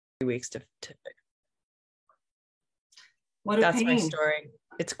weeks to What a That's pain. my story.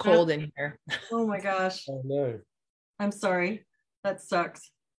 It's cold in here. Oh my gosh. Oh no. I'm sorry. That sucks.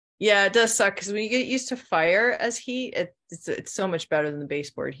 Yeah, it does suck because when you get used to fire as heat, it's so much better than the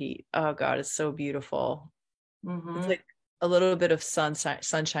baseboard heat. Oh God, it's so beautiful. Mm-hmm. It's like a little bit of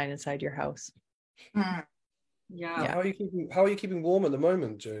sunshine inside your house. Yeah. Yeah. How are you keeping warm at the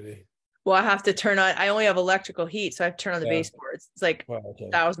moment, Jodie? Well, I have to turn on, I only have electrical heat, so I have to turn on the Yeah. baseboards. It's like Okay.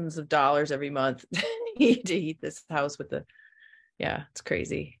 thousands of dollars every month to heat this house with it's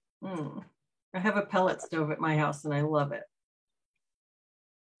crazy. I have a pellet stove at my house and I love it.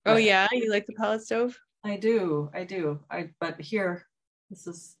 Oh yeah, you like the pellet stove? I do. But here, this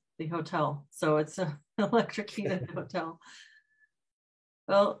is the hotel, so it's an electric heated hotel.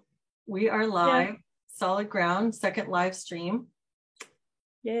 Well, we are live. Yeah. Solid Ground, second live stream.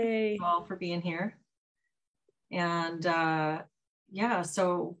 Yay! Thank you all for being here. And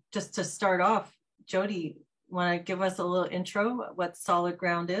so just to start off, Jodie, want to give us a little intro what Solid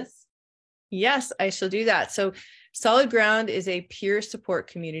Ground is? Yes, I shall do that. So Solid Ground is a peer support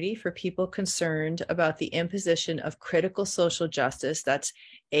community for people concerned about the imposition of critical social justice, that's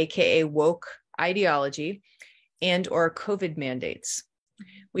AKA woke ideology, and or COVID mandates.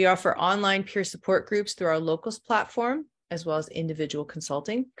 We offer online peer support groups through our locals platform, as well as individual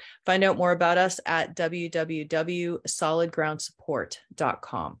consulting. Find out more about us at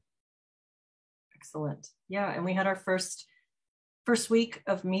www.solidgroundsupport.com. Excellent. Yeah, and we had our first week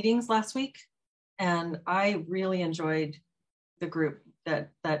of meetings last week, and I really enjoyed the group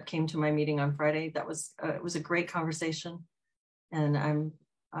that came to my meeting on Friday. That was it was a great conversation, and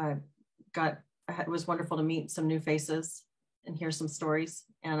it was wonderful to meet some new faces and hear some stories,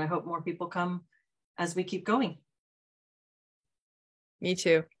 and I hope more people come as we keep going. Me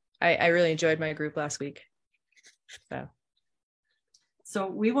too. I really enjoyed my group last week. So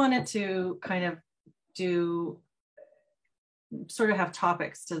we wanted to kind of have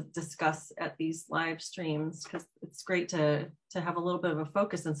topics to discuss at these live streams, because it's great to have a little bit of a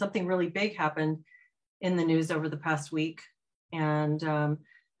focus. And something really big happened in the news over the past week, and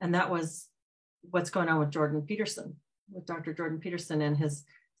that was what's going on with Dr. Jordan Peterson, and his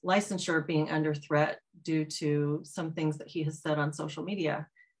licensure being under threat due to some things that he has said on social media.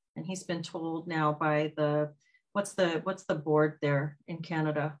 And he's been told now by what's the board there in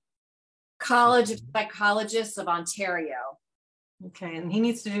Canada? College of Psychologists of Ontario. Okay, and he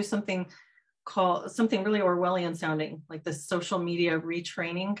needs to do something really Orwellian sounding, like the social media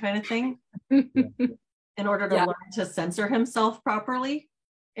retraining kind of thing, in order to learn to censor himself properly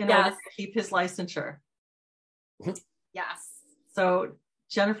in order to keep his licensure. Yes. So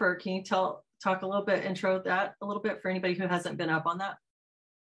Jennifer, can you intro that a little bit for anybody who hasn't been up on that?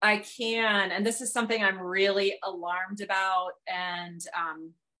 I can, and this is something I'm really alarmed about. And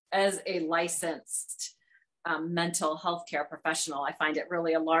as a licensed mental health care professional, I find it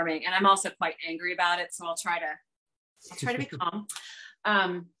really alarming, and I'm also quite angry about it. So I'll try to be calm.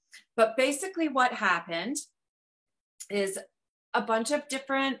 But basically, what happened is a bunch of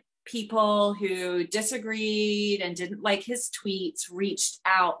different people who disagreed and didn't like his tweets reached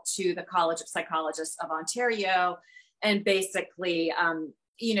out to the College of Psychologists of Ontario and basically,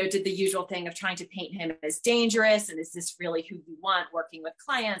 did the usual thing of trying to paint him as dangerous. And is this really who you want working with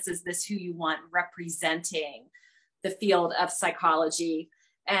clients? Is this who you want representing the field of psychology?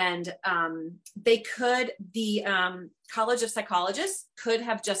 And the College of Psychologists could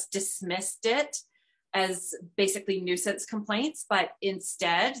have just dismissed it as basically nuisance complaints, but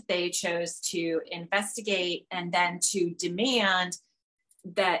instead they chose to investigate and then to demand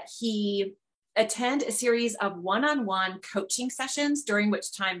that he attend a series of one-on-one coaching sessions, during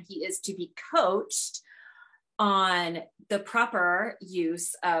which time he is to be coached on the proper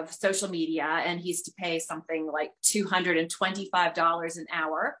use of social media, and he's to pay something like $225 an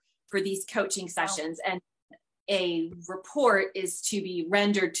hour for these coaching sessions. Wow. And a report is to be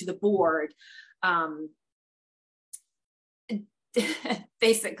rendered to the board,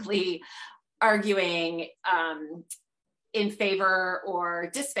 basically arguing in favor or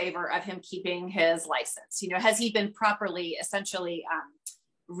disfavor of him keeping his license. Has he been properly, essentially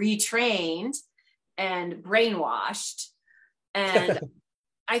retrained and brainwashed? And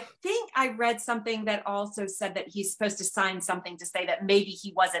I think I read something that also said that he's supposed to sign something to say that maybe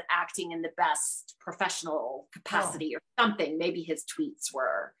he wasn't acting in the best professional capacity or something. Maybe his tweets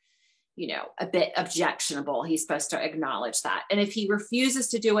were, a bit objectionable. He's supposed to acknowledge that. And if he refuses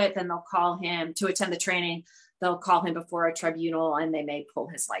to do it, then they'll call him to attend the training. They'll call him before a tribunal and they may pull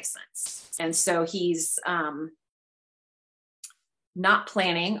his license. And so he's not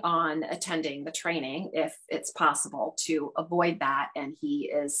planning on attending the training if it's possible to avoid that. And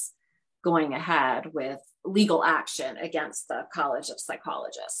he is going ahead with legal action against the College of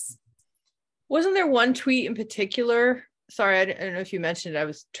Psychologists. Wasn't there one tweet in particular? Sorry, I don't know if you mentioned it. I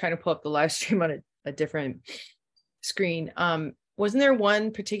was trying to pull up the live stream on a different screen. Wasn't there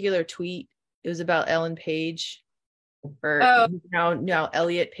one particular tweet? It was about Ellen Page, or now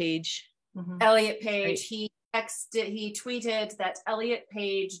Elliot Page. Mhm. Elliot Page, Right. he tweeted that Elliot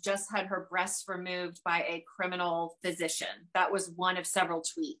Page just had her breasts removed by a criminal physician. That was one of several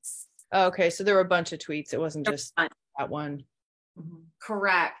tweets. Oh, okay, so there were a bunch of tweets. It wasn't just that one. Mhm.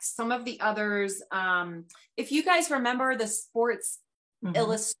 Correct. Some of the others, if you guys remember the Sports Mhm.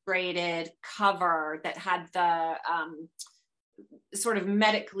 Illustrated cover that had the sort of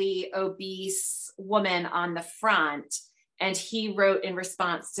medically obese woman on the front, and he wrote in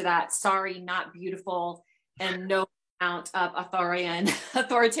response to that, "Sorry, not beautiful, and no amount of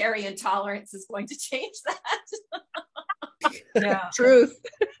authoritarian tolerance is going to change that." Yeah. Truth.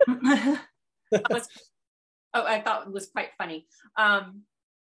 I thought it was quite funny.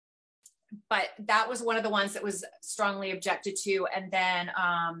 But that was one of the ones that was strongly objected to. And then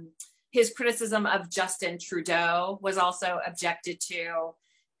his criticism of Justin Trudeau was also objected to.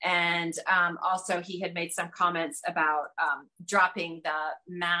 And also he had made some comments about dropping the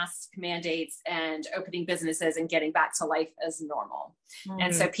mask mandates and opening businesses and getting back to life as normal. Mm-hmm.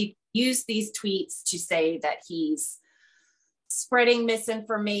 And so people use these tweets to say that he's spreading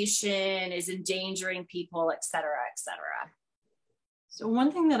misinformation, is endangering people, et cetera, et cetera. So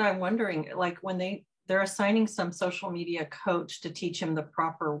one thing that I'm wondering, like when they're assigning some social media coach to teach him the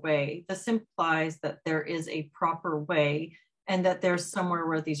proper way, this implies that there is a proper way and that there's somewhere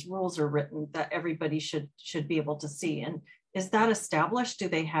where these rules are written that everybody should be able to see. And is that established? Do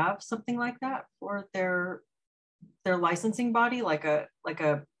they have something like that for their licensing body, like a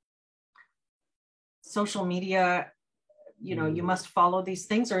social media, you must follow these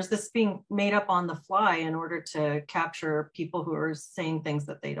things, or is this being made up on the fly in order to capture people who are saying things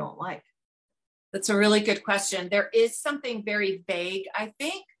that they don't like? That's a really good question. There is something very vague, I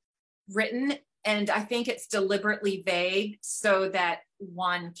think, written, and I think it's deliberately vague so that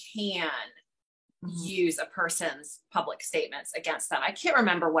one can use a person's public statements against them. I can't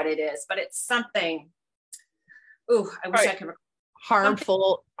remember what it is, but it's something. I wish I could.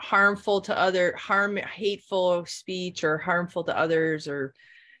 Harmful to other, hateful speech, or harmful to others, or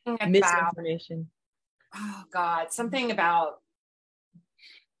misinformation. Oh God, something about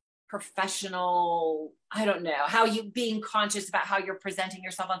professional, I don't know, how you being conscious about how you're presenting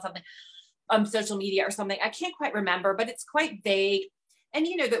yourself on something, social media or something. I can't quite remember, but it's quite vague. And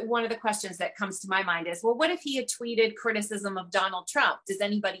that one of the questions that comes to my mind is, well, what if he had tweeted criticism of Donald Trump? Does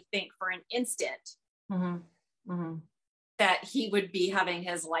anybody think for an instant that he would be having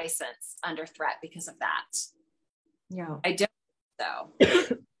his license under threat because of that? Yeah. I don't though.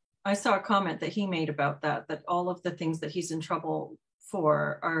 I saw a comment that he made about that all of the things that he's in trouble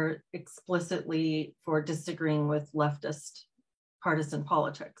for are explicitly for disagreeing with leftist partisan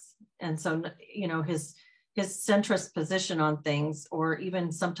politics. And so, his centrist position on things, or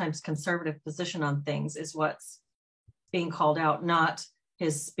even sometimes conservative position on things, is what's being called out, not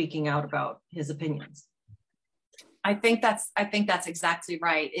his speaking out about his opinions. I think that's exactly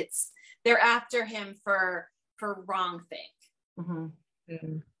right. They're after him for wrongthink.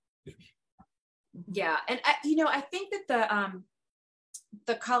 Mm-hmm. Yeah, and I think that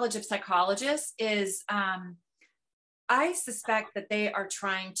the College of Psychologists is, I suspect that they are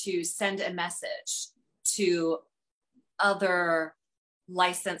trying to send a message to other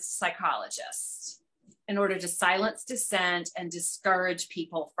licensed psychologists in order to silence dissent and discourage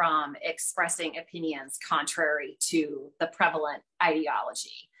people from expressing opinions contrary to the prevalent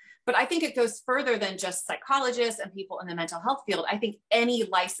ideology. But I think it goes further than just psychologists and people in the mental health field. I think any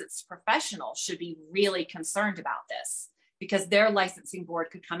licensed professional should be really concerned about this, because their licensing board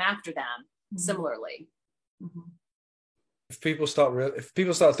could come after them similarly. Mm-hmm. If people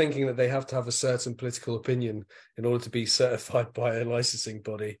start thinking that they have to have a certain political opinion in order to be certified by a licensing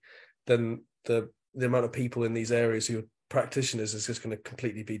body, then the amount of people in these areas who are practitioners is just going to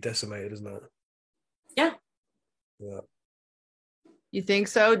completely be decimated, isn't it? Yeah. You think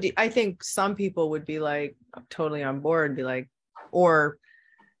so? I think some people would be like totally on board, be like, or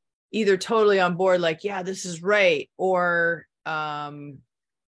either totally on board, like, yeah, this is right, or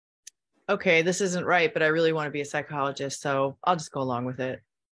okay, this isn't right, but I really want to be a psychologist, so I'll just go along with it.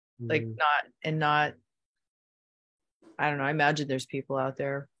 Like, not, I don't know. I imagine there's people out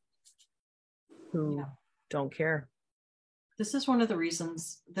there who don't care. This is one of the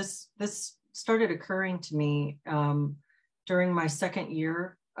reasons this started occurring to me during my second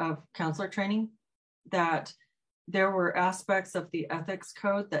year of counselor training, that there were aspects of the ethics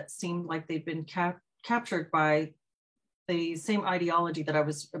code that seemed like they'd been captured by the same ideology that I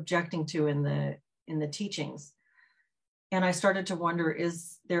was objecting to in the teachings. And I started to wonder,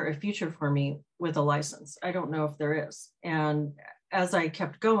 is there a future for me with a license? I don't know if there is. And as I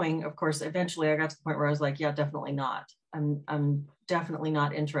kept going, of course, eventually I got to the point where I was like, yeah, definitely not. I'm definitely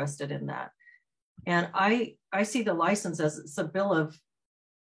not interested in that. And I see the license as it's a bill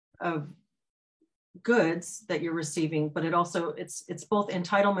of goods that you're receiving, but it's both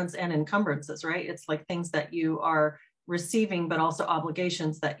entitlements and encumbrances, right? It's like things that you are receiving, but also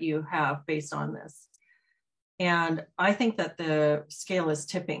obligations that you have based on this. And I think that the scale is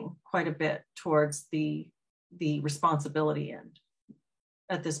tipping quite a bit towards the responsibility end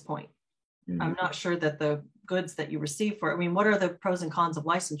at this point. Mm-hmm. I'm not sure that the goods that you receive for it, I mean, what are the pros and cons of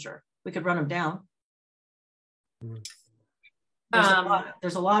licensure? We could run them down.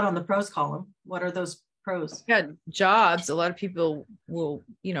 There's a lot on the pros column. What are those pros? Yeah, jobs. A lot of people will,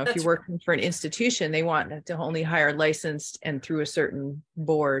 if you're working for an institution, they want to only hire licensed and through a certain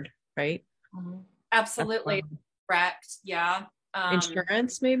board, right? Mm-hmm. Absolutely correct. Yeah.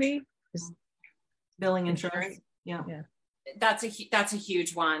 Insurance, maybe billing insurance. Yeah. That's a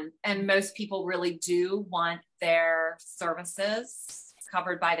huge one. And most people really do want their services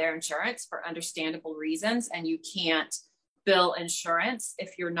covered by their insurance for understandable reasons. And you can't bill insurance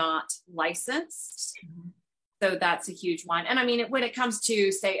if you're not licensed. Mm-hmm. So that's a huge one. And I mean, when it comes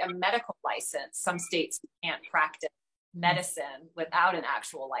to, say, a medical license, some states can't practice medicine without an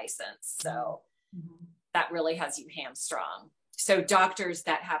actual license. So mm-hmm. that really has you hamstrung. So doctors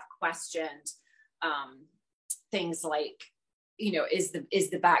that have questioned things like, is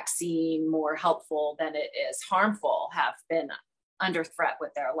the vaccine more helpful than it is harmful, have been under threat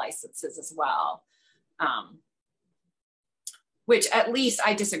with their licenses as well. Which at least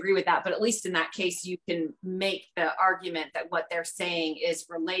I disagree with that, but at least in that case, you can make the argument that what they're saying is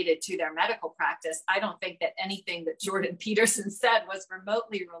related to their medical practice. I don't think that anything that Jordan Peterson said was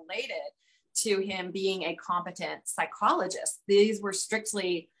remotely related to him being a competent psychologist. These were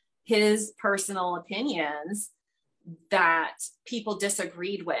strictly his personal opinions that people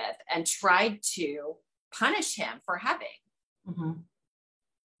disagreed with and tried to punish him for having. Mm-hmm.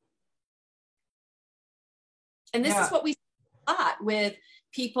 And this is what we thought with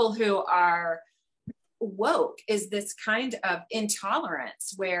people who are woke, is this kind of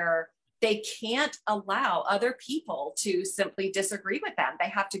intolerance where they can't allow other people to simply disagree with them. They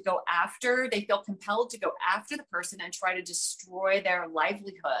have to they feel compelled to go after the person and try to destroy their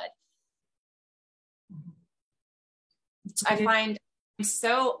livelihood. I find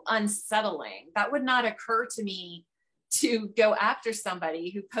so unsettling. That would not occur to me, to go after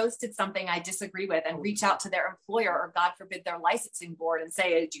somebody who posted something I disagree with and reach out to their employer, or God forbid their licensing board, and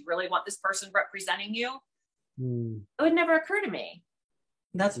say, do you really want this person representing you? It would never occur to me.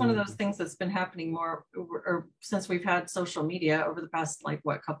 That's one of those things that's been happening more or since we've had social media over the past,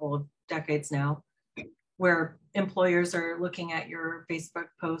 couple of decades now, where employers are looking at your Facebook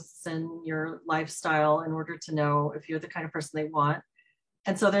posts and your lifestyle in order to know if you're the kind of person they want.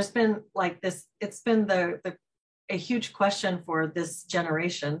 And so there's been it's been a huge question for this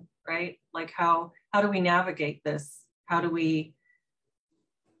generation, right? Like how do we navigate this? How do we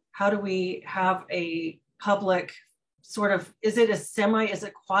have a public sort of, is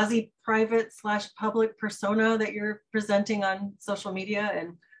it quasi-private / public persona that you're presenting on social media?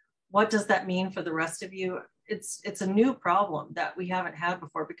 And what does that mean for the rest of you? It's a new problem that we haven't had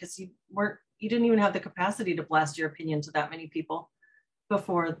before, because you didn't even have the capacity to blast your opinion to that many people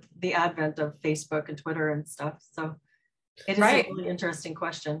before the advent of Facebook and Twitter and stuff. So it is a really interesting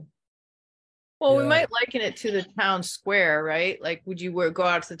question. Well, we might liken it to the town square, right? Like, would you go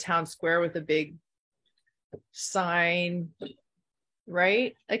out to the town square with a big sign,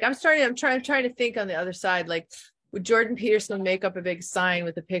 right? Like, I'm trying to think on the other side, like, would Jordan Peterson make up a big sign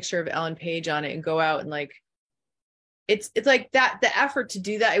with a picture of Ellen Page on it and go out and it's like that, the effort to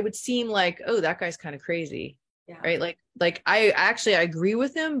do that, it would seem like, oh, that guy's kind of crazy. Yeah. Right. Like I agree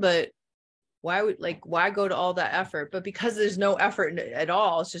with him, but why go to all that effort? But because there's no effort at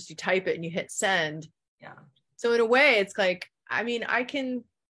all, it's just you type it and you hit send. Yeah. So in a way, it's like, I mean, I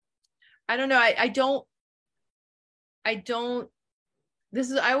don't know. I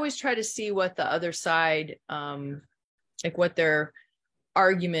always try to see what the other side, what their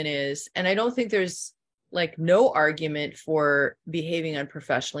argument is. And I don't think there's no argument for behaving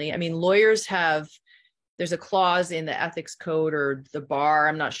unprofessionally. I mean, lawyers there's a clause in the ethics code or the bar,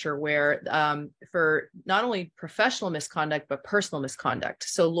 I'm not sure where, for not only professional misconduct, but personal misconduct.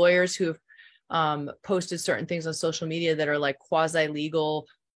 So lawyers who have posted certain things on social media that are quasi-legal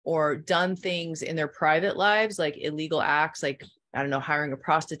or done things in their private lives, like illegal acts, like, I don't know, hiring a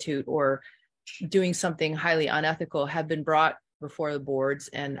prostitute or doing something highly unethical, have been brought before the boards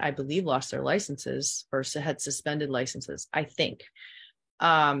and I believe lost their licenses or had suspended licenses, I think.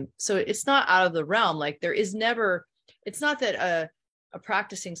 So it's not out of the realm. Like there is never, it's not that a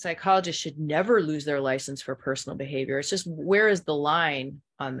practicing psychologist should never lose their license for personal behavior. It's just, where is the line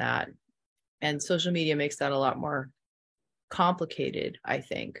on that? And social media makes that a lot more complicated, I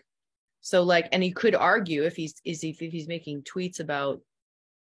think. So like, and he could argue if he's making tweets about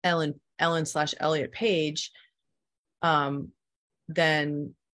Ellen/Elliot Page,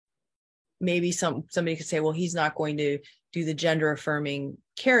 then maybe somebody could say, well, he's not going to do the gender affirming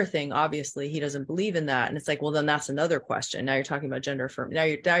care thing. Obviously, he doesn't believe in that. And it's like, well, then that's another question. Now you're talking about gender affirming. Now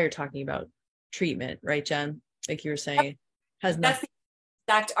you're talking about treatment, right, Jen? Like you were saying, that's the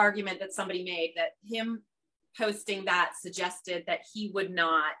exact argument that somebody made, that him posting that suggested that he would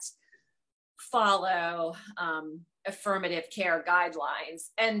not follow affirmative care guidelines.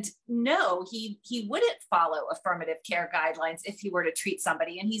 And no, he wouldn't follow affirmative care guidelines if he were to treat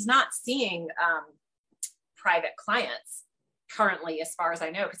somebody. And he's not seeing private clients currently, as far as I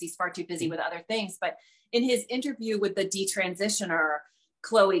know, because he's far too busy with other things. But in his interview with the detransitioner,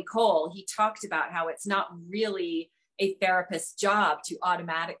 Chloe Cole, he talked about how it's not really a therapist's job to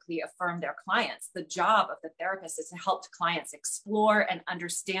automatically affirm their clients. The job of the therapist is to help clients explore and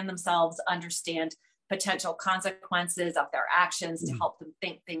understand themselves, understand potential consequences of their actions, to help them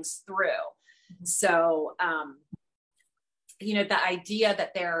think things through. So, the idea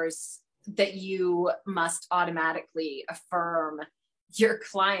that you must automatically affirm your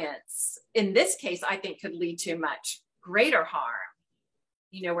clients, in this case, I think could lead to much greater harm.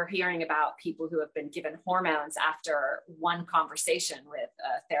 We're hearing about people who have been given hormones after one conversation with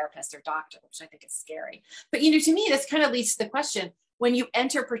a therapist or doctor, which I think is scary. But, to me, this kind of leads to the question, when you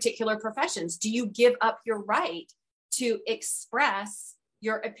enter particular professions, do you give up your right to express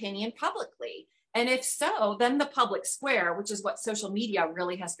your opinion publicly? And if so, then the public square, which is what social media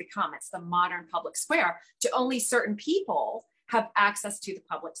really has become, it's the modern public square, to only certain people have access to the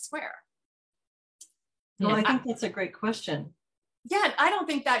public square. Well, I think that's a great question. Yeah, I don't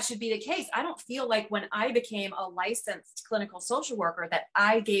think that should be the case. I don't feel like when I became a licensed clinical social worker that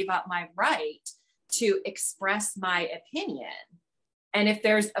I gave up my right to express my opinion. And if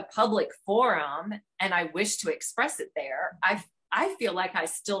there's a public forum and I wish to express it there, I feel like I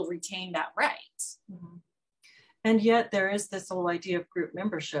still retain that right. Mm-hmm. And yet there is this whole idea of group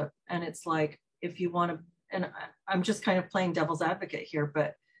membership. And it's like, if you want to, and I'm just kind of playing devil's advocate here,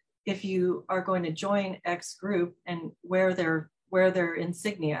 but if you are going to join X group and wear their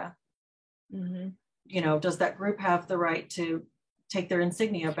insignia, mm-hmm. Does that group have the right to take their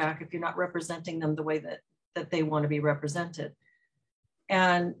insignia back if you're not representing them the way that they want to be represented?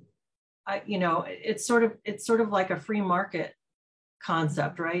 And it's sort of like a free market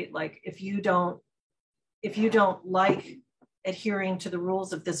concept, right? Like if you don't like adhering to the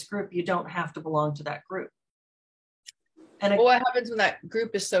rules of this group, you don't have to belong to that group. And what happens when that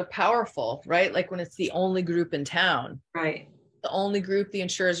group is so powerful, right? Like when it's the only group in town, right? The only group the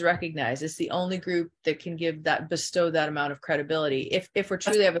insurers recognize. It's the only group that can bestow that amount of credibility. If we're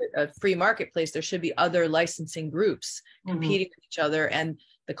truly have a free marketplace, there should be other licensing groups competing with each other, and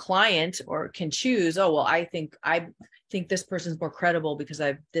the client can choose, oh, well, I think this person's more credible because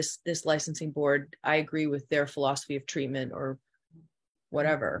this licensing board, I agree with their philosophy of treatment or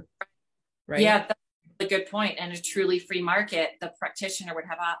whatever. Right? Yeah, that's a good point. And a truly free market, the practitioner would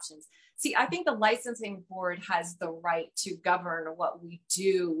have options. See, I think the licensing board has the right to govern what we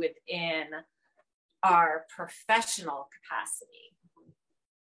do within our professional capacity.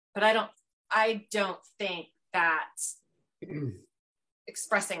 But I don't think that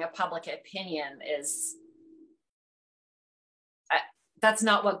expressing a public opinion is, that's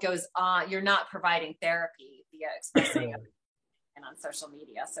not what goes on. You're not providing therapy via expressing an opinion on social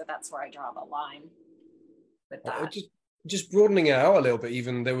media. So that's where I draw the line with that. Just broadening it out a little bit,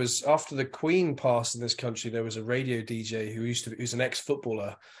 even there was, after the Queen passed in this country, there was a radio DJ who's an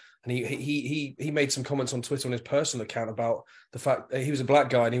ex-footballer, and he made some comments on Twitter on his personal account about the fact that he was a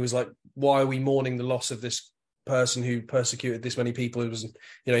black guy, and he was like, why are we mourning the loss of this person who persecuted this many people? It was,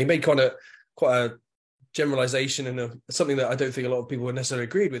 he made quite a generalization and something that I don't think a lot of people would necessarily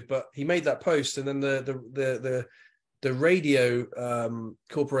agreed with, but he made that post, and then the radio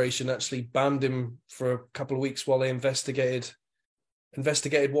corporation actually banned him for a couple of weeks while they investigated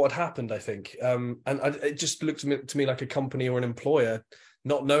what had happened, I think. It just looked to me like a company or an employer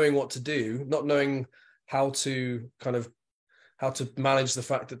not knowing what to do, not knowing how to manage the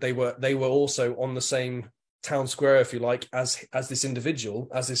fact that they were also on the same town square, if you like, as this individual,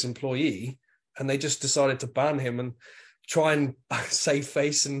 as this employee, and they just decided to ban him and try and save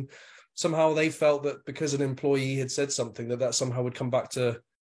face. And somehow they felt that because an employee had said something, that somehow would come back to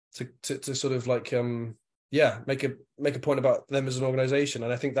sort of like make a point about them as an organization.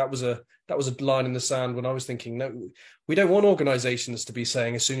 And I think that was a line in the sand when I was thinking, no, we don't want organizations to be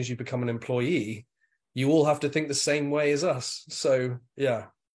saying as soon as you become an employee, you all have to think the same way as us. So yeah.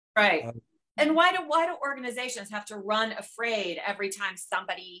 Right. And why do organizations have to run afraid every time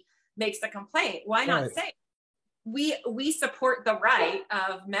somebody makes a complaint? Why not say, we support the right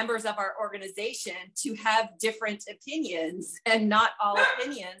of members of our organization to have different opinions, and not all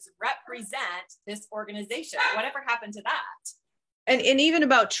opinions represent this organization. Whatever happened to that? And even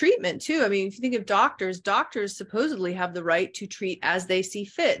about treatment too. I mean, if you think of doctors supposedly have the right to treat as they see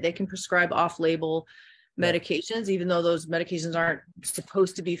fit. They can prescribe off-label medications, even though those medications aren't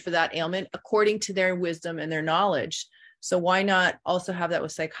supposed to be for that ailment, according to their wisdom and their knowledge. So why not also have that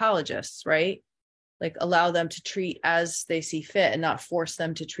with psychologists, right? Like allow them to treat as they see fit and not force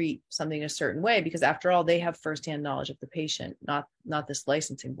them to treat something a certain way, because after all, they have firsthand knowledge of the patient, not this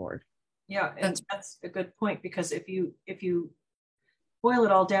licensing board. Yeah, and that's a good point, because if you boil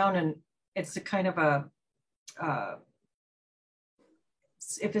it all down, and it's a kind of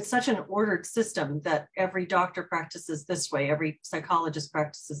if it's such an ordered system that every doctor practices this way, every psychologist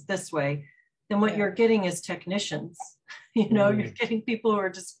practices this way, then what you're getting is technicians. You're getting people who are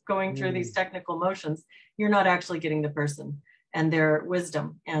just going through these technical motions. You're not actually getting the person and their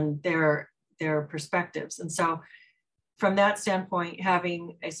wisdom and their perspectives. And so from that standpoint,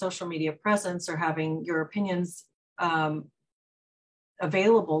 having a social media presence or having your opinions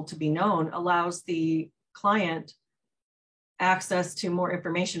available to be known allows the client access to more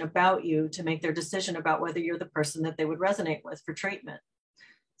information about you to make their decision about whether you're the person that they would resonate with for treatment.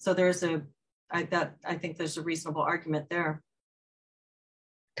 So I think there's a reasonable argument there.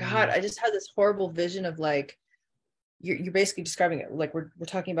 God, I just had this horrible vision of like, you're basically describing it like we're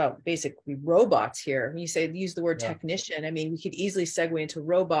talking about basically robots here. When you use the word technician, I mean, we could easily segue into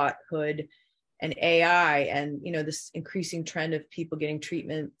robothood and AI, and this increasing trend of people getting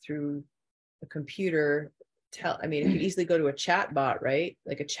treatment through a computer. I mean, it could easily go to a chat bot, right?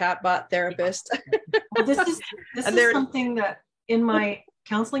 Like a chat bot therapist. Well, this is something that in my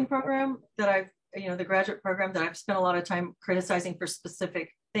counseling program that the graduate program that I've spent a lot of time criticizing for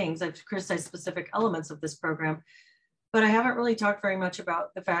specific things. I've criticized specific elements of this program, but I haven't really talked very much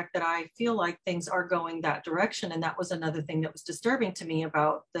about the fact that I feel like things are going that direction. And that was another thing that was disturbing to me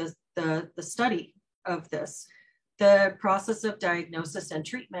about the study of this. The process of diagnosis and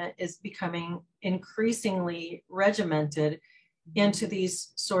treatment is becoming increasingly regimented into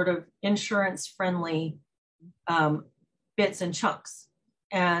these sort of insurance-friendly bits and chunks.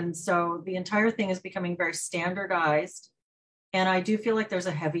 And so the entire thing is becoming very standardized. And I do feel like there's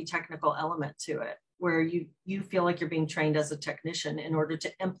a heavy technical element to it, where you feel like you're being trained as a technician in order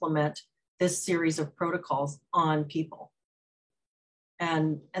to implement this series of protocols on people.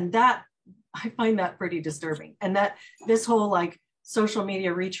 And that, I find that pretty disturbing. And that this whole like social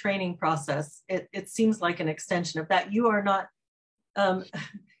media retraining process, it seems like an extension of that. You are not,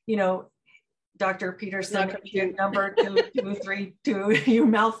 Dr. Peterson, number 2232, you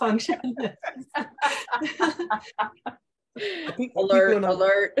malfunction.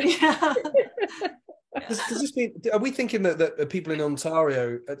 Alert. Yeah. Does this mean, are we thinking that people in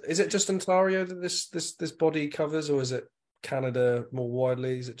Ontario, is it just Ontario that this body covers, or is it Canada more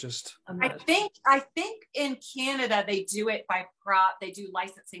widely? Is it just? I think in Canada they do it they do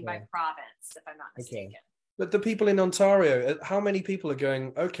licensing by province, if I'm not mistaken. Okay. But the people in Ontario, how many people are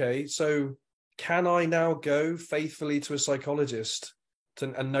going, okay, so can I now go faithfully to a psychologist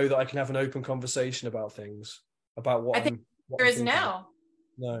and know that I can have an open conversation about things, about what there is no.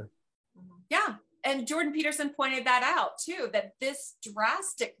 Yeah. And Jordan Peterson pointed that out too, that this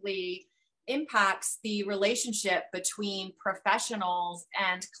drastically impacts the relationship between professionals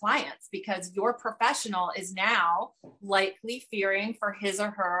and clients, because your professional is now likely fearing for his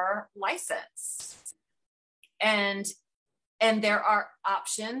or her license. And there are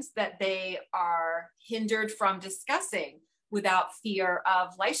options that they are hindered from discussing without fear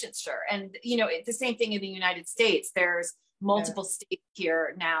of licensure. And, it's the same thing in the United States. There's multiple states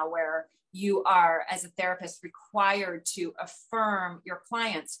here now where you are, as a therapist, required to affirm your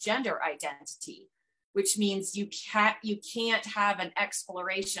client's gender identity, which means you can't have an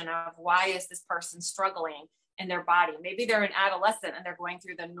exploration of why is this person struggling in their body. Maybe they're an adolescent and they're going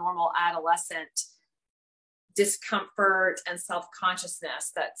through the normal adolescent discomfort and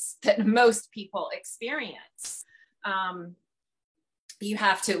self-consciousness that most people experience. you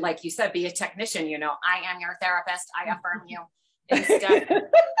have to, like you said, be a technician, you know, I am your therapist, I affirm you. Instead, care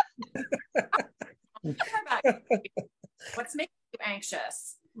about you. What's making you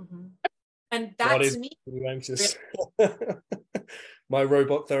anxious? Mm-hmm. And that What is to me, making you anxious? My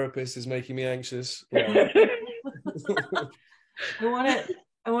robot therapist is making me anxious. Yeah.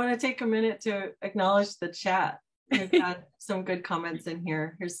 I want to take a minute to acknowledge the chat. We've had some good comments in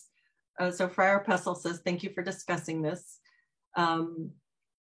here. Here's so Friar Pestle says, thank you for discussing this.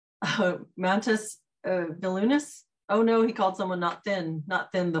 Mantis Vilunas. Oh no, he called someone not thin,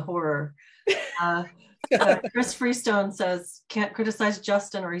 the horror. Chris Freestone says, can't criticize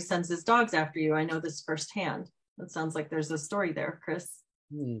Justin or he sends his dogs after you. I know this firsthand. That sounds like there's a story there, Chris.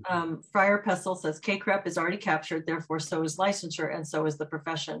 Friar Pestle says, K-CREP is already captured, therefore so is licensure and so is the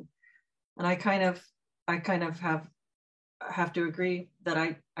profession. And I kind of have to agree that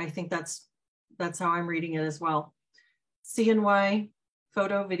I think that's how I'm reading it as well. CNY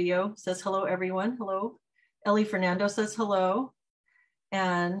photo video says, hello everyone. Hello. Ellie Fernando says hello.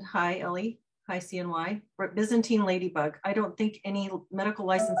 And hi Ellie. Hi CNY. Byzantine Ladybug. I don't think any medical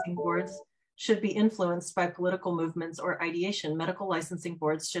licensing boards should be influenced by political movements or ideation. Medical licensing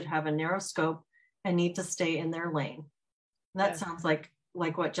boards should have a narrow scope and need to stay in their lane. And that sounds like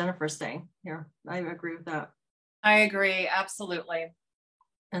what Jennifer's saying here. I agree with that. I agree, absolutely.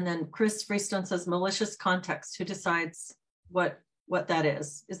 And then Chris Freestone says malicious context. Who decides what that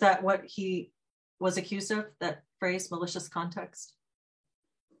is? Is that what he was accused of? That phrase, malicious context?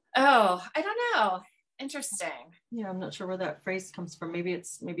 Oh, I don't know. Interesting. Yeah, I'm not sure where that phrase comes from. Maybe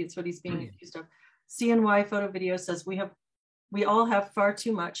it's what he's being accused of. CNY photo video says we all have far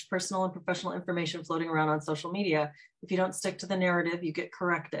too much personal and professional information floating around on social media. If you don't stick to the narrative, you get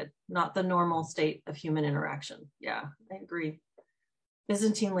corrected, not the normal state of human interaction. Yeah, I agree.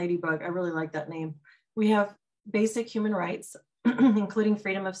 Byzantine Ladybug, I really like that name. We have basic human rights, including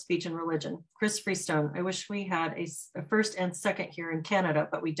freedom of speech and religion. Chris Freestone, I wish we had a first and second here in Canada,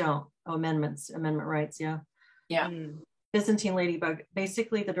 but we don't. Oh, amendment rights, yeah. Yeah. Byzantine Ladybug,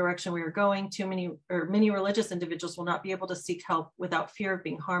 basically the direction we are going, many religious individuals will not be able to seek help without fear of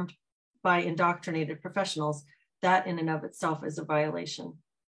being harmed by indoctrinated professionals. That in and of itself is a violation.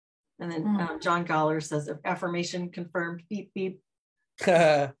 And then John Galler says, affirmation confirmed, beep, beep.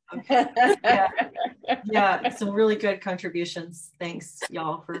 Okay. Yeah, some really good contributions. Thanks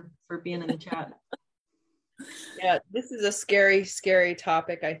y'all for being in the chat. Yeah, this is a scary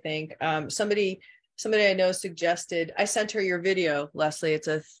topic, I think. Somebody I know suggested, I sent her your video, Leslie. It's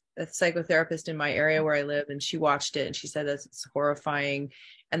a psychotherapist in my area where I live, and she watched it and she said that it's horrifying.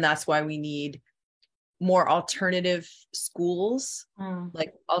 And that's why we need more alternative schools,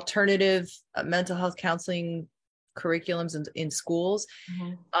 like alternative mental health counseling curriculums in schools.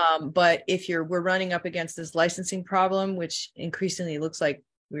 But if we're running up against this licensing problem, which increasingly looks like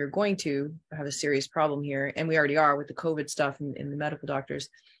we're going to have a serious problem here, and we already are with the COVID stuff in the medical doctors,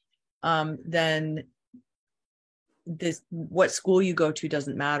 then what school you go to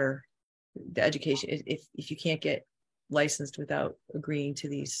doesn't matter. The education, if you can't get licensed without agreeing to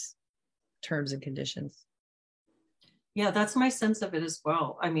these terms and conditions. Yeah, that's my sense of it as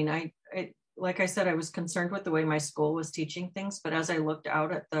well. I mean, I like I said, I was concerned with the way my school was teaching things, but as I looked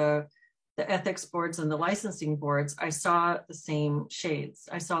out at the ethics boards and the licensing boards, I saw the same shades.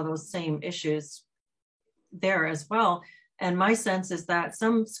 I saw those same issues there as well. And my sense is that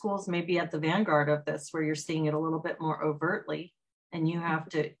some schools may be at the vanguard of this, where you're seeing it a little bit more overtly, and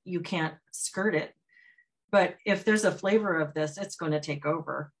you can't skirt it. But if there's a flavor of this, it's going to take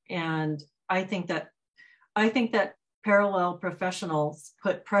over. And I think that parallel professionals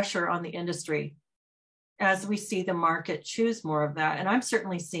put pressure on the industry as we see the market choose more of that. And I'm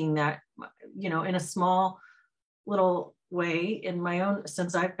certainly seeing that, in a small little way in my own,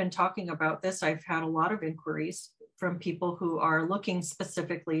 since I've been talking about this, I've had a lot of inquiries from people who are looking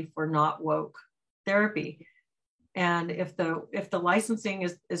specifically for not woke therapy. And if the licensing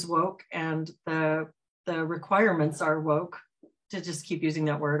is woke and the requirements are woke, to just keep using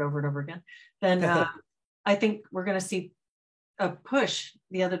that word over and over again, then I think we're going to see a push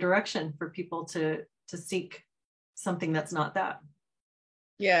the other direction for people to seek something that's not that.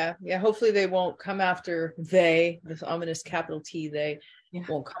 Yeah. Hopefully they won't come after this ominous capital T,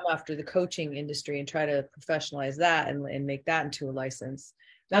 won't come after the coaching industry and try to professionalize that and make that into a license.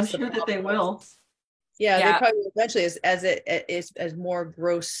 I'm sure that they will. Yeah, they probably eventually, as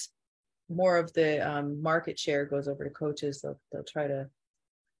more of the market share goes over to coaches, they'll try to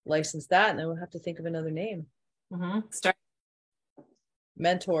license that, and then we'll have to think of another name. Start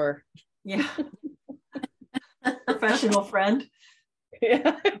mentor. Yeah. Professional friend.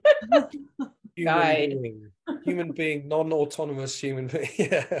 Yeah. guide. Human being, non-autonomous human being.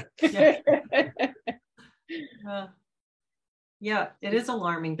 Yeah. Yeah, it is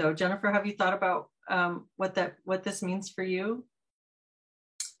alarming though. Jennifer, have you thought about what this means for you?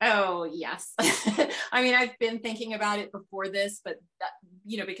 Oh, yes. I mean, I've been thinking about it before this, but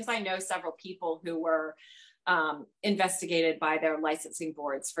because I know several people who were investigated by their licensing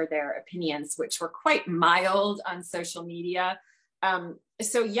boards for their opinions, which were quite mild on social media.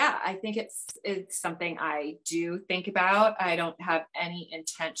 So yeah, I think it's something I do think about. I don't have any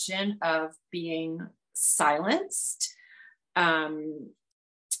intention of being silenced. But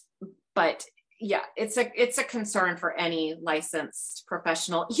yeah, it's a concern for any licensed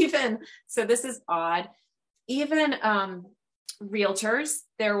professional. Even so, this is odd. Even realtors.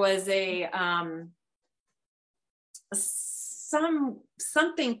 There was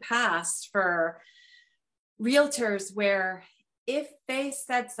something passed for realtors where if they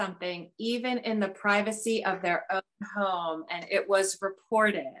said something, even in the privacy of their own home, and it was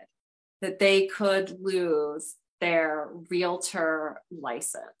reported, that they could lose their realtor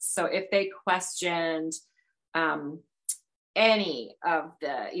license. So if they questioned any of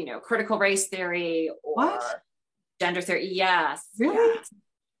the, critical race theory or gender theory, yes. Really?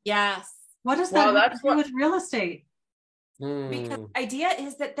 Yes. What does that have to do with real estate? Because the idea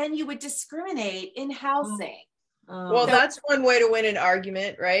is that then you would discriminate in housing. Well, that's one way to win an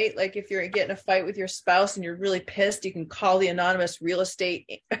argument, right? Like if you're getting a fight with your spouse and you're really pissed, you can call the anonymous real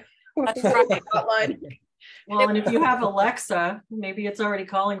estate hotline. Well, and if you have Alexa, maybe it's already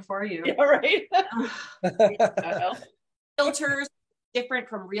calling for you. Yeah, right. Realtors different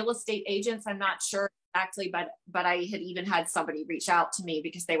from real estate agents. I'm not sure exactly, but I had even had somebody reach out to me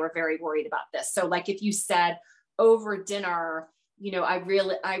because they were very worried about this. So like if you said over dinner,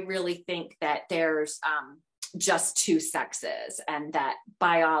 I really think that there's just two sexes and that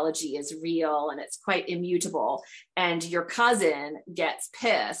biology is real and it's quite immutable, and your cousin gets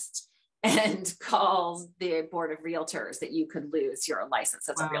pissed and calls the board of realtors, that you could lose your license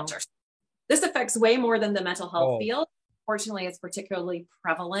as a realtor. This affects way more than the mental health field. Fortunately, it's particularly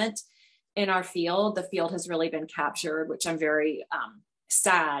prevalent in our field. The field has really been captured, which I'm very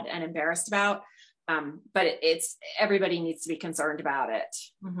sad and embarrassed about. But it's everybody needs to be concerned about it.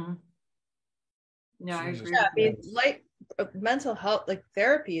 Mm-hmm. Yeah, I agree. Yeah, I mean, like mental health, like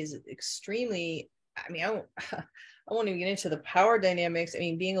therapy is extremely. I mean, I won't even get into the power dynamics. I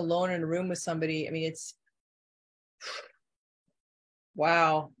mean, being alone in a room with somebody. I mean, it's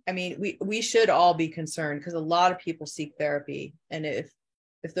wow. I mean, we should all be concerned because a lot of people seek therapy, and if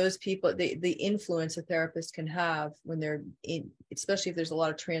those people, the influence a therapist can have when they're in, especially if there's a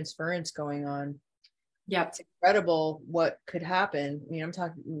lot of transference going on. Yeah, it's incredible what could happen. I mean, I'm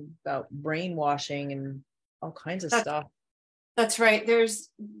talking about brainwashing and all kinds of stuff. That's right. There's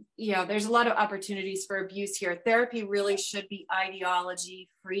a lot of opportunities for abuse here. Therapy really should be ideology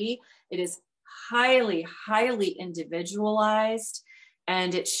free. It is highly, highly individualized,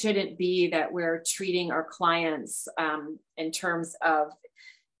 and it shouldn't be that we're treating our clients in terms of,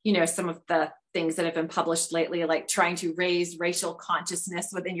 some of the things that have been published lately, like trying to raise racial consciousness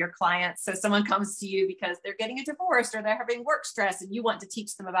within your clients. So someone comes to you because they're getting a divorce or they're having work stress and you want to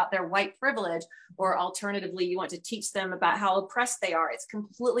teach them about their white privilege, or alternatively, you want to teach them about how oppressed they are. It's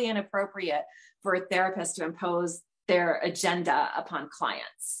completely inappropriate for a therapist to impose their agenda upon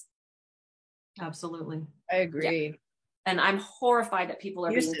clients. Absolutely. I agree. Yeah. And I'm horrified that people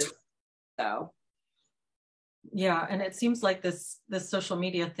are being so. Yeah, and it seems like this social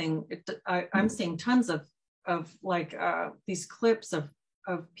media thing. I'm seeing tons of like these clips of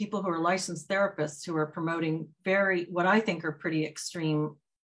people who are licensed therapists who are promoting what I think are pretty extreme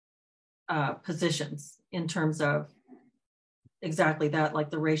positions in terms of exactly that, like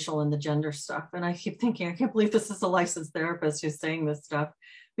the racial and the gender stuff. And I keep thinking, I can't believe this is a licensed therapist who's saying this stuff,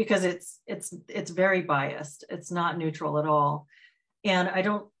 because it's very biased. It's not neutral at all, and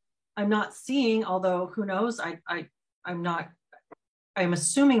I'm not seeing, although who knows, I'm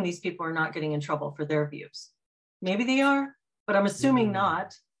assuming these people are not getting in trouble for their views. Maybe they are, but I'm assuming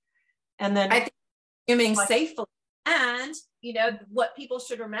not. And then I think assuming safely. And what people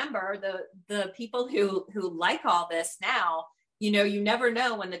should remember, the people who like all this now, you never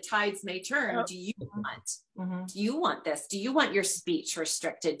know when the tides may turn. Do you want this? Do you want your speech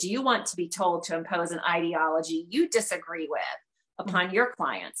restricted? Do you want to be told to impose an ideology you disagree with upon your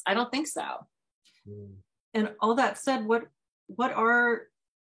clients? I don't think so. And all that said, what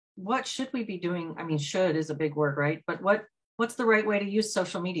should we be doing? I mean, should is a big word, right? But what's the right way to use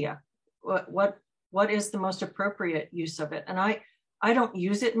social media? What is the most appropriate use of it? And I don't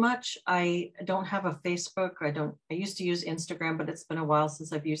use it much. I don't have a Facebook. I used to use Instagram, but it's been a while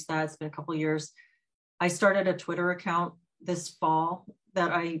since I've used that. It's been a couple of years. I started a Twitter account this fall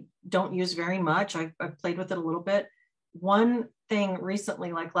that I don't use very much. I've played with it a little bit. One thing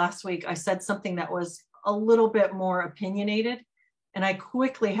recently, like last week, I said something that was a little bit more opinionated. And I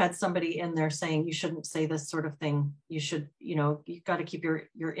quickly had somebody in there saying, you shouldn't say this sort of thing. You should, you got to keep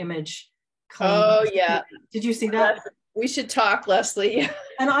your image clean. Oh, yeah. Did you see that? We should talk, Leslie.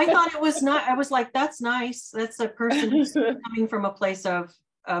 And I thought it was not, I was like, that's nice. That's a person who's coming from a place of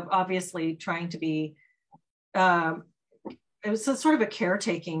obviously trying to be, it was sort of a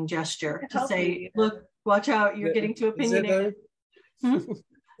caretaking gesture to say, look, watch out, you're getting too opinionated.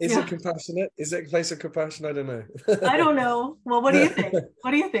 Is it compassionate? Is it a place of compassion? I don't know. I don't know. Well, what do you think?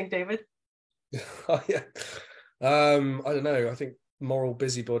 What do you think, David? Oh, yeah. I don't know. I think moral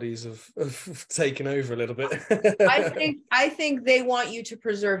busybodies have taken over a little bit. I think they want you to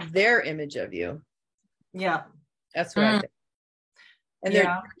preserve their image of you. Yeah. That's what I think. And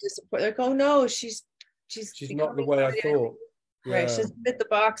they're disappointed. They're like, oh no, she's not the way I thought. Right. She doesn't fit the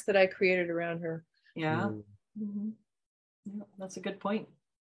box that I created around her. Yeah. Mm-hmm. Yeah, that's a good point.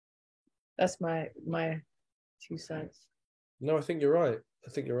 That's my 2 cents. No, I think you're right.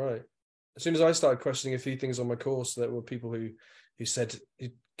 As soon as I started questioning a few things on my course, there were people who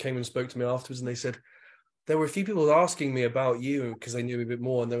came and spoke to me afterwards, and they said there were a few people asking me about you because they knew me a bit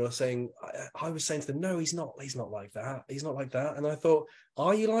more, and they were saying, I was saying to them, no, he's not like that. He's not like that. And I thought,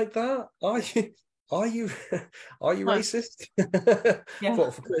 are you like that? Are you racist? Yeah.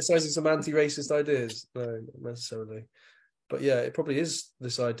 For criticizing some anti-racist ideas? No, not necessarily. But yeah, it probably is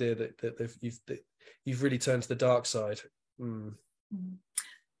this idea that you've really turned to the dark side.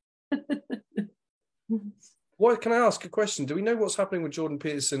 What, can I ask a question? Do we know what's happening with Jordan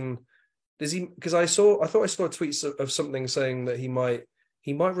Peterson? Does he? Because I thought I saw a tweet of something saying that he might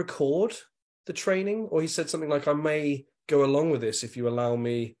record the training, or he said something like, I may go along with this if you allow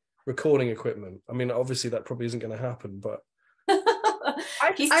me recording equipment. I mean, obviously that probably isn't going to happen, but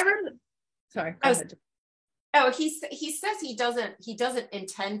Sorry. Go ahead. Oh, he says he doesn't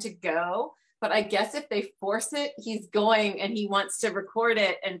intend to go, but I guess if they force it, he's going, and he wants to record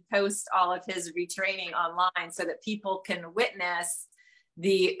it and post all of his retraining online so that people can witness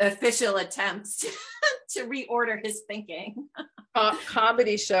the official attempts to reorder his thinking.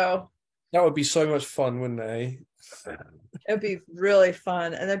 Comedy show. That would be so much fun, wouldn't it? It'd be really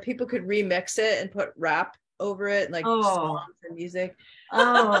fun, and then people could remix it and put rap over it, and like songs and music.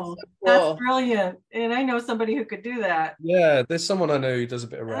 Oh, so cool. That's brilliant. And I know somebody who could do that. Yeah, there's someone I know who does a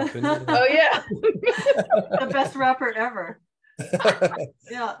bit of rapping. Oh yeah. The best rapper ever.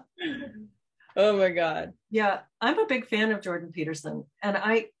 Yeah. Oh my God. Yeah, I'm a big fan of Jordan Peterson, and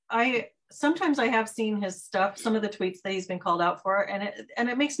I sometimes I have seen his stuff, some of the tweets that he's been called out for, and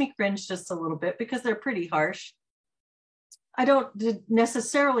it makes me cringe just a little bit because they're pretty harsh. I don't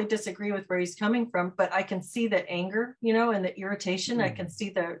necessarily disagree with where he's coming from, but I can see the anger, and the irritation. I can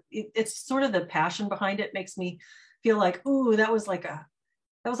see it's sort of the passion behind it makes me feel like, ooh, that was like a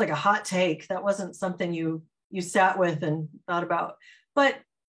hot take. That wasn't something you sat with and thought about. But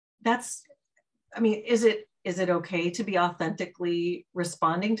is it okay to be authentically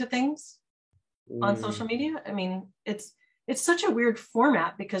responding to things on social media? I mean, it's such a weird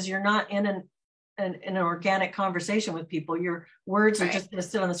format because you're not in an organic conversation with people. Your words are just going to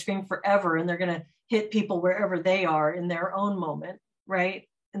sit on the screen forever, and they're going to hit people wherever they are in their own moment, right?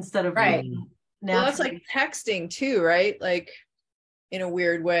 Instead of well, that's like texting too, right? Like in a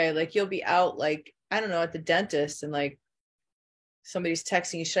weird way, like you'll be out, like, I don't know, at the dentist, and like somebody's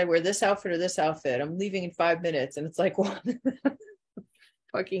texting you, should I wear this outfit or this outfit? I'm leaving in 5 minutes. And it's like, well,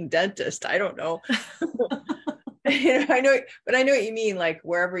 fucking dentist. I don't know. I know what you mean. Like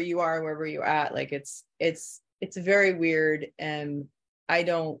wherever you are and wherever you're at, like it's very weird. And I'm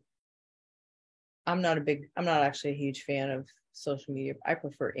not actually a huge fan of social media. I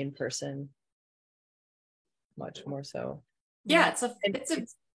prefer in person much more so. Yeah.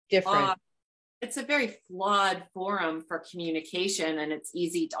 It's different. It's a very flawed forum for communication, and it's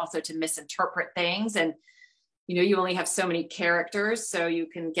easy to misinterpret things. And, you only have so many characters, so you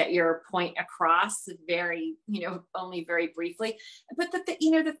can get your point across very, only very briefly. But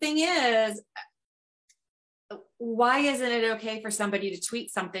the thing is, why isn't it okay for somebody to tweet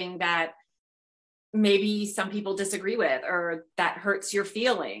something that maybe some people disagree with, or that hurts your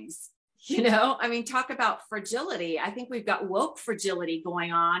feelings? I mean, talk about fragility. I think we've got woke fragility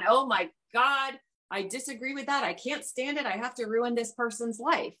going on. Oh my God, I disagree with that. I can't stand it. I have to ruin this person's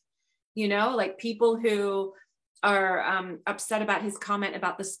life. Like people who are upset about his comment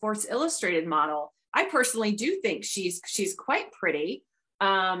about the Sports Illustrated model. I personally do think she's quite pretty.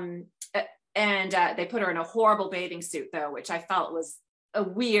 And they put her in a horrible bathing suit though, which I felt was a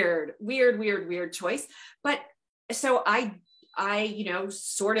weird choice. But so I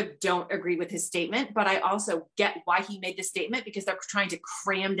sort of don't agree with his statement, but I also get why he made the statement, because they're trying to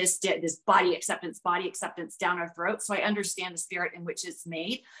cram this body acceptance down our throats. So I understand the spirit in which it's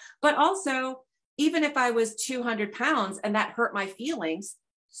made. But also, even if I was 200 pounds and that hurt my feelings,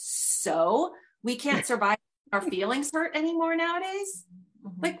 so we can't survive our feelings hurt anymore nowadays.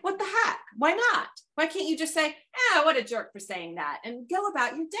 Like, what the heck? Why not? Why can't you just say, what a jerk for saying that, and go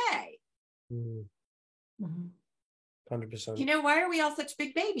about your day? 100%. Why are we all such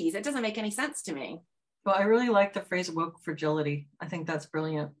big babies? It doesn't make any sense to me. Well, I really like the phrase woke fragility. I think that's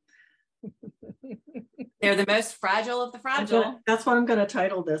brilliant. They're the most fragile of the fragile. That's what I'm going to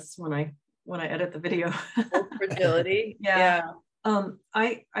title this when I edit the video. Woke fragility. Yeah.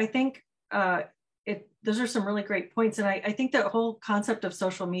 I think those are some really great points. And I think that whole concept of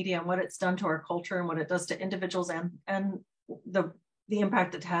social media and what it's done to our culture and what it does to individuals and the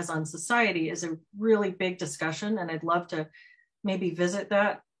impact it has on society is a really big discussion. And I'd love to maybe visit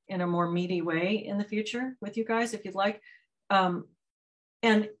that in a more meaty way in the future with you guys, if you'd like. And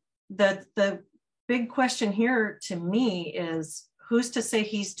the big question here to me is, who's to say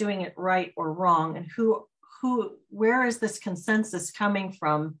he's doing it right or wrong? And where is this consensus coming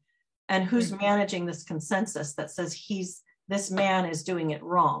from? And who's managing this consensus that says this man is doing it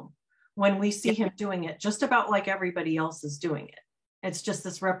wrong, when we see him doing it just about like everybody else is doing it? It's just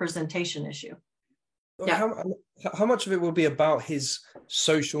this representation issue. Yeah. How much of it will be about his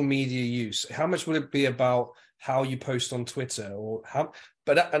social media use? How much will it be about how you post on Twitter, or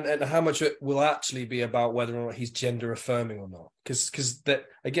and how much it will actually be about whether or not he's gender affirming or not? Because that,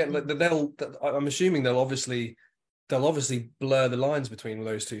 again, I'm assuming they'll obviously blur the lines between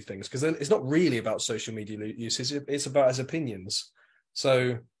those two things, because it's not really about social media use, it's about his opinions.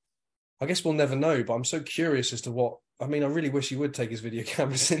 So I guess we'll never know, but I'm so curious as to what, I mean, I really wish he would take his video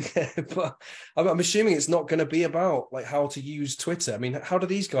cameras in there, but I'm assuming it's not going to be about like how to use Twitter. I mean, how do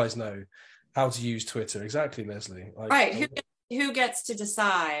these guys know how to use Twitter exactly, Leslie? Right. Who gets to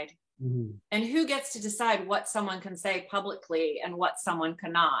decide? Mm-hmm. And who gets to decide what someone can say publicly and what someone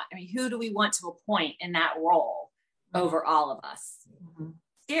cannot? I mean, who do we want to appoint in that role over all of us?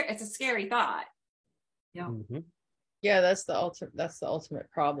 It's a scary thought. Yeah. Yeah, that's the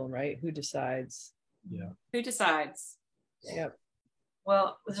ultimate problem, right? Who decides? Yeah. Who decides? Yep.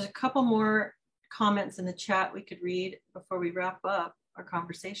 Well, there's a couple more comments in the chat we could read before we wrap up our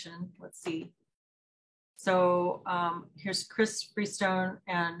conversation. Let's see. So here's Chris Freestone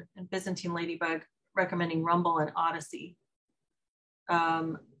and Byzantine Ladybug recommending Rumble and Odyssey.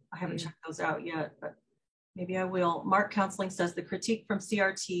 I haven't checked those out yet, but maybe I will. Mark Counseling says the critique from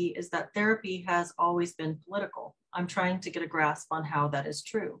CRT is that therapy has always been political. I'm trying to get a grasp on how that is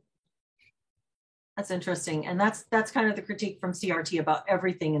true. That's interesting. And that's kind of the critique from CRT about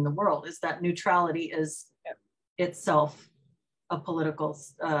everything in the world, is that neutrality is itself a political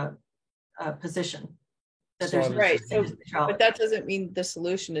position. That there's right. So, neutrality. but that doesn't mean the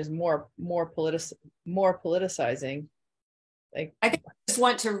solution is more politicizing. Like, I think they just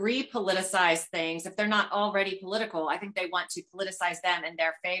want to re-politicize things. If they're not already political, I think they want to politicize them in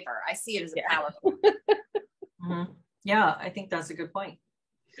their favor. I see it as a power. Yeah, I think that's a good point.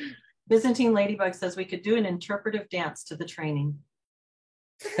 Byzantine Ladybug says we could do an interpretive dance to the training.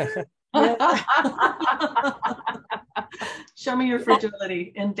 Show me your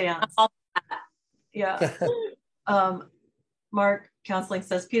fragility in dance. Yeah. Mark Counseling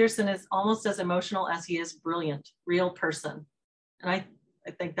says Peterson is almost as emotional as he is brilliant, real person. And I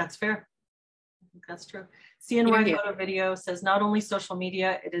think that's fair. I think that's true. CNY Photo Video says not only social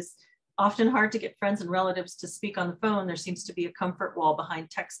media, it is often hard to get friends and relatives to speak on the phone. There seems to be a comfort wall behind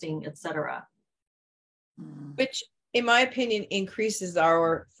texting, etc. Which, in my opinion, increases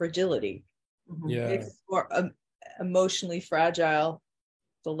our fragility. Yeah. It's more emotionally fragile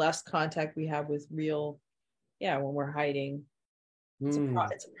the less contact we have with real, when we're hiding. It's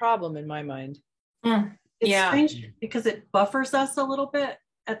a problem in my mind. It's strange because it buffers us a little bit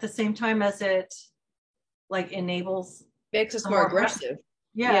at the same time as it like enables, makes us more aggressive.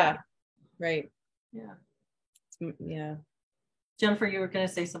 Yeah. Right. Yeah. Yeah. Jennifer, you were going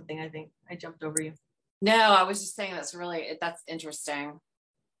to say something. I think I jumped over you. No, I was just saying that's interesting.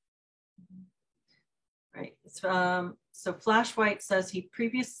 Right. So Flash White says he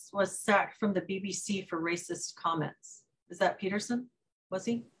was sacked from the BBC for racist comments. Is that Peterson? Was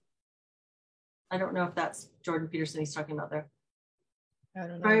he? I don't know if that's Jordan Peterson he's talking about there. I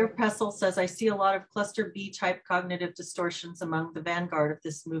don't know. Friar Pessel says, I see a lot of cluster B type cognitive distortions among the vanguard of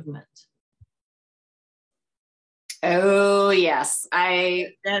this movement. Oh yes,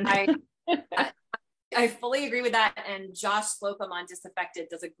 And I fully agree with that. And Josh Slocum on Disaffected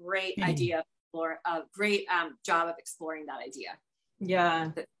does a great idea, or a great job of exploring that idea.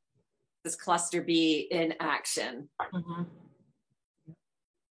 Yeah. This cluster B in action. Mm-hmm.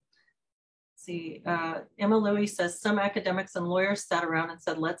 See, Emma Louie says some academics and lawyers sat around and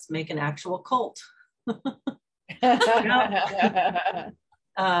said, let's make an actual cult.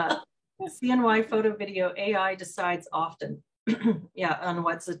 CNY photo video AI decides often. Yeah, on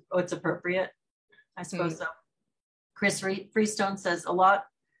what's appropriate. I suppose so. Chris Freestone says a lot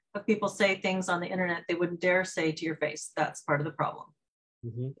of people say things on the internet they wouldn't dare say to your face. That's part of the problem.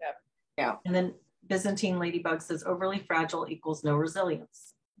 Mm-hmm. Yeah. And then Byzantine Ladybug says overly fragile equals no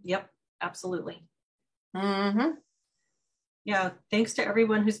resilience. Yep, absolutely. Mm-hmm. Yeah, thanks to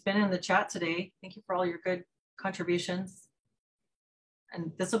everyone who's been in the chat today. Thank you for all your good contributions.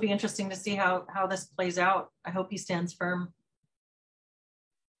 And this will be interesting to see how this plays out. I hope he stands firm.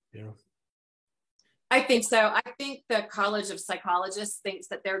 Yeah. I think so. I think the College of Psychologists thinks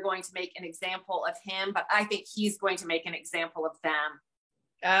that they're going to make an example of him, but I think he's going to make an example of them.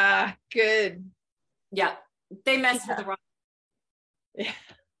 Ah, good. Yeah, they messed with the wrong. Yeah.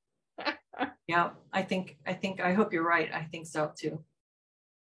 Yeah, I hope you're right. I think so too.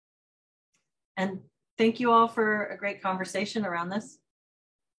 And thank you all for a great conversation around this.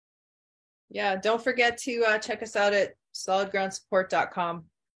 Yeah, don't forget to check us out at solidgroundsupport.com.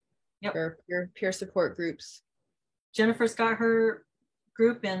 Yep. For your peer support groups. Jennifer's got her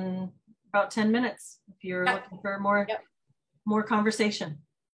group in about 10 minutes if you're looking for more conversation.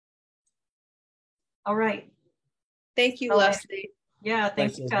 All right. Thank you, Leslie. Yeah,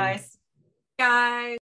 thank you guys. Guys.